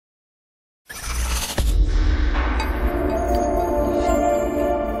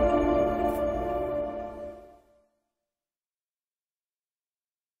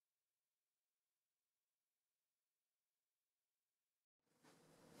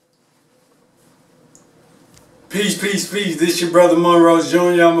Peace, peace, peace. This your brother Monroe Jr.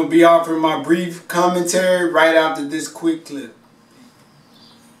 I'm going to be offering my brief commentary right after this quick clip.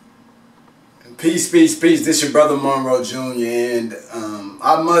 Peace, peace, peace. This your brother Monroe Jr. And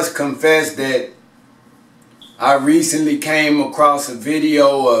I must confess that I recently came across a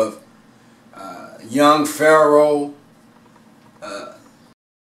video of Young Pharaoh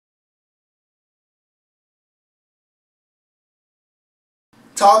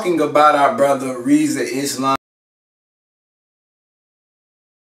talking about our brother Rizza Islam.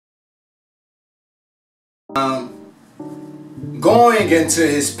 Going into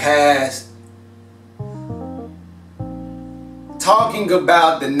his past, talking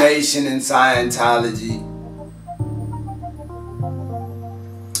about the nation and Scientology.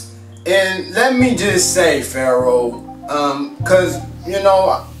 And let me just say, Pharaoh, because, you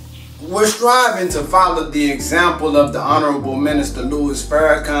know, we're striving to follow the example of the Honorable Minister Louis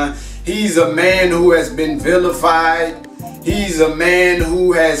Farrakhan. He's a man who has been vilified. He's a man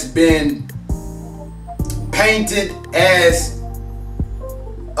who has been painted as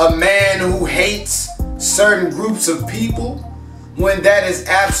a man who hates certain groups of people, when that is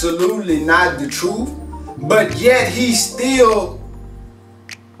absolutely not the truth. But yet he still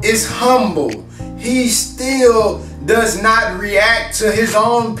is humble. He still does not react to his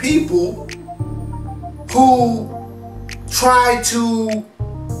own people who try to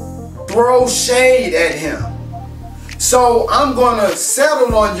throw shade at him. So I'm gonna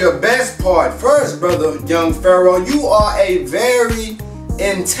settle on your best part first, brother Young Pharaoh. You are a very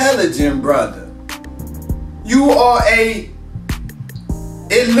intelligent brother. You are it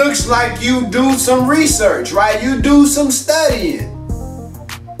looks like you do some research, right? You do some studying.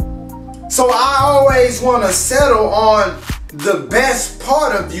 So I always want to settle on the best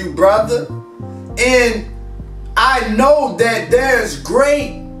part of you, brother. And I know that there's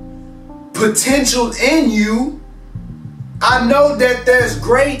great potential in you. I know that there's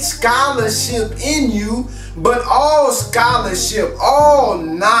great scholarship in you, but all scholarship, all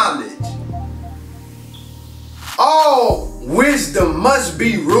knowledge, all wisdom must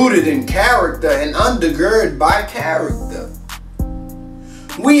be rooted in character and undergirded by character.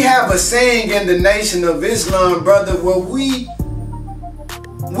 We have a saying in the Nation of Islam, brother, where we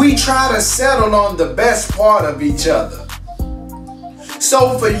try to settle on the best part of each other.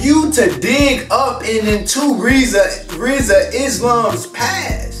 So for you to dig up and into Rizza Islam's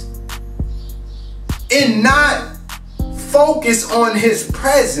past and not focus on his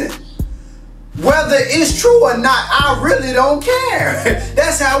present, whether it's true or not, I really don't care.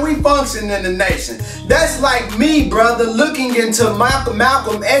 That's how we function in the nation. That's like me, brother, looking into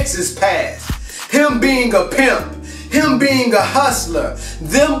Malcolm X's past. Him being a pimp, him being a hustler,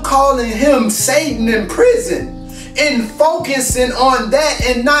 them calling him Satan in prison, and focusing on that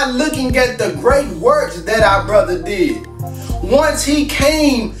and not looking at the great works that our brother did. Once he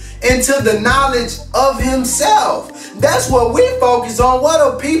came into the knowledge of himself, that's what we focus on. What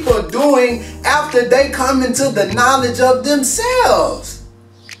are people doing after they come into the knowledge of themselves?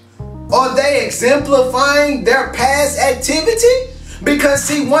 Are they exemplifying their past activity? Because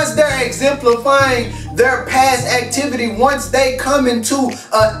see, once they're exemplifying their past activity, once they come into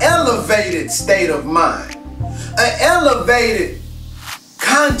an elevated state of mind, an elevated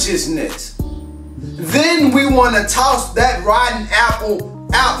consciousness, then we want to toss that rotten apple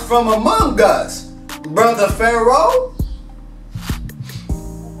out from among us, brother Pharaoh.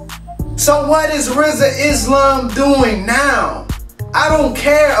 So what is Rizza Islam doing now? I don't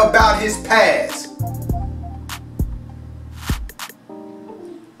care about his past.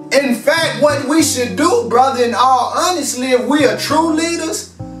 In fact, what we should do, brother, in all honesty, if we are true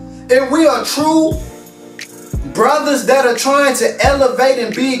leaders, if we are true brothers that are trying to elevate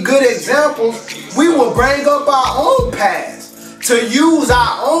and be good examples, we will bring up our own past, to use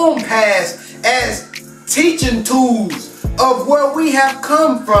our own past as teaching tools of where we have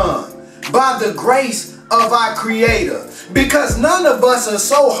come from by the grace of our Creator. Because none of us are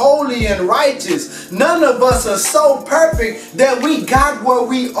so holy and righteous, none of us are so perfect that we got where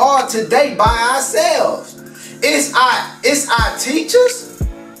we are today by ourselves. It's our teachers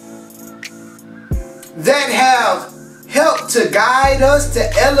that have helped to guide us, to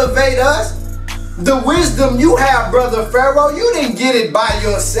elevate us. The wisdom you have, brother Pharaoh, you didn't get it by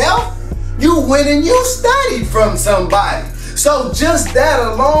yourself. You went and you studied from somebody. So just that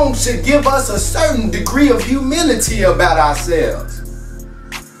alone should give us a certain degree of humility about ourselves.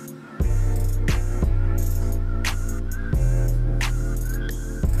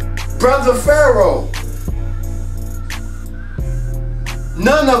 Brother Pharaoh,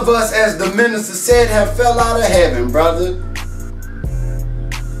 none of us, as the minister said, have fell out of heaven, brother.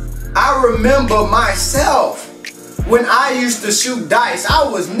 I remember myself when I used to shoot dice, I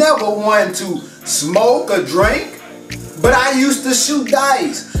was never one to smoke or drink, but I used to shoot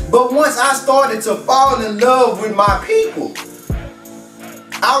dice. But once I started to fall in love with my people,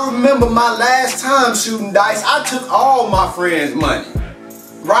 I remember my last time shooting dice, I took all my friends' money,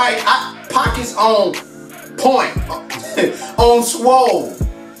 right? Pockets on point, on swole.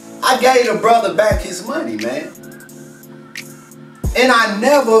 I gave the brother back his money, man. And I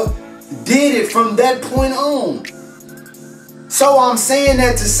never did it from that point on. So I'm saying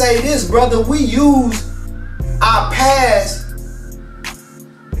that to say this, brother, we use our past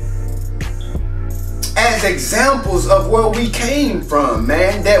as examples of where we came from,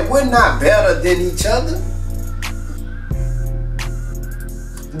 man, that we're not better than each other.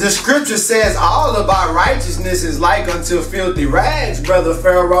 The scripture says all of our righteousness is like unto filthy rags, brother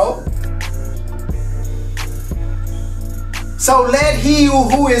Pharaoh. So let he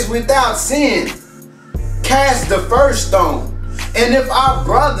who is without sin cast the first stone. And if our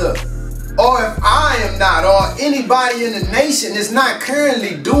brother, or if I am not, or anybody in the nation is not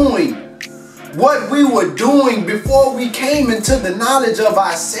currently doing what we were doing before we came into the knowledge of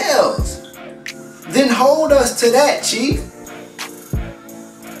ourselves, then hold us to that, Chief.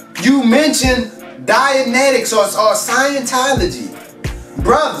 You mentioned Dianetics or Scientology.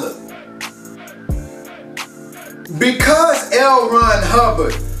 Brother, because L. Ron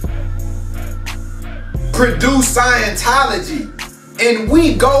Hubbard produced Scientology, and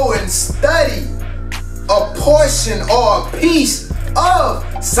we go and study a portion or a piece of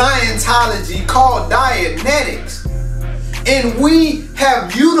Scientology called Dianetics, and we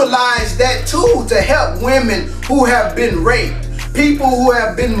have utilized that tool to help women who have been raped, people who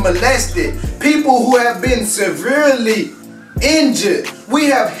have been molested, people who have been severely injured. We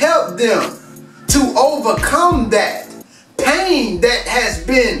have helped them to overcome that pain that has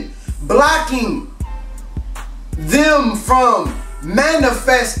been blocking them from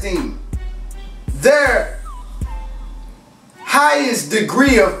manifesting their highest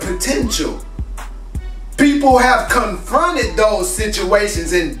degree of potential. People have confronted those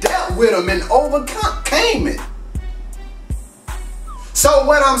situations and dealt with them and overcame it. So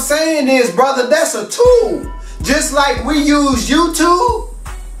what I'm saying is, brother, that's a tool. Just like we use YouTube,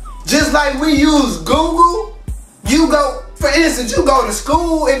 just like we use Google. You go, for instance, you go to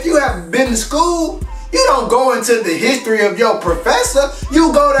school. If you haven't been to school, you don't go into the history of your professor.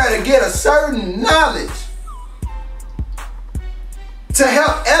 You go there to get a certain knowledge to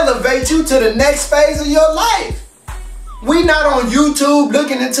help elevate you to the next phase of your life. We not on YouTube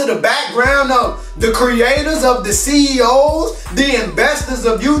looking into the background of the creators, of the CEOs, the investors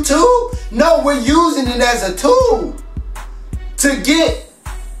of YouTube. No, we're using it as a tool to get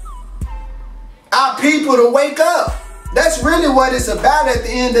our people to wake up. That's really what it's about at the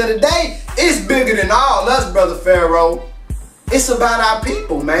end of the day. It's bigger than all us, brother Pharaoh. It's about our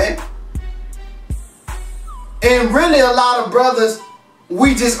people, man. And really a lot of brothers,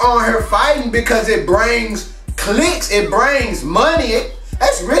 we just on here fighting because it brings clicks, it brings money.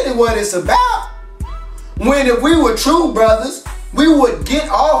 That's really what it's about. When if we were true brothers, we would get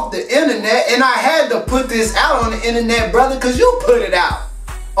off the internet. And I had to put this out on the internet, brother, because you put it out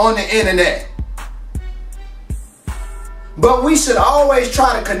on the internet. But we should always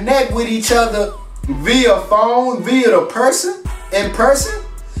try to connect with each other via phone, via the person, in person,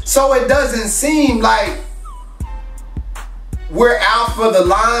 so it doesn't seem like we're out for the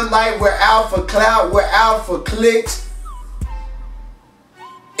limelight, we're out for clout, we're out for clicks.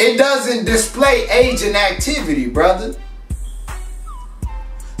 It doesn't display agent activity, brother.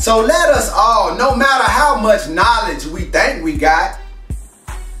 So let us all, no matter how much knowledge we think we got,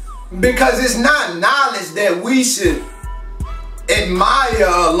 because it's not knowledge that we should admire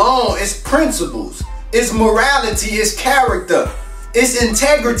alone, it's principles, it's morality, it's character, it's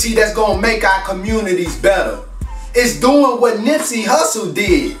integrity that's gonna make our communities better. It's doing what Nipsey Hussle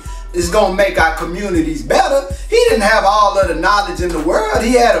did is gonna make our communities better. He didn't have all of the knowledge in the world.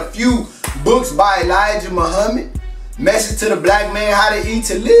 He had a few books by Elijah Muhammad, Message to the Black Man, How to Eat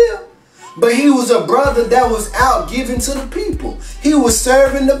to Live. But he was a brother that was out giving to the people. He was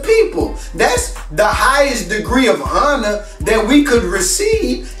serving the people. That's the highest degree of honor that we could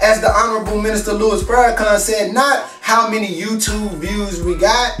receive, as the Honorable Minister Louis Farrakhan said, not how many YouTube views we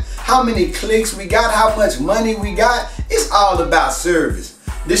got, how many clicks we got, how much money we got. It's all about service.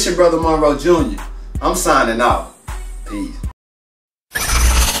 This your brother Monroe Jr. I'm signing off. Peace.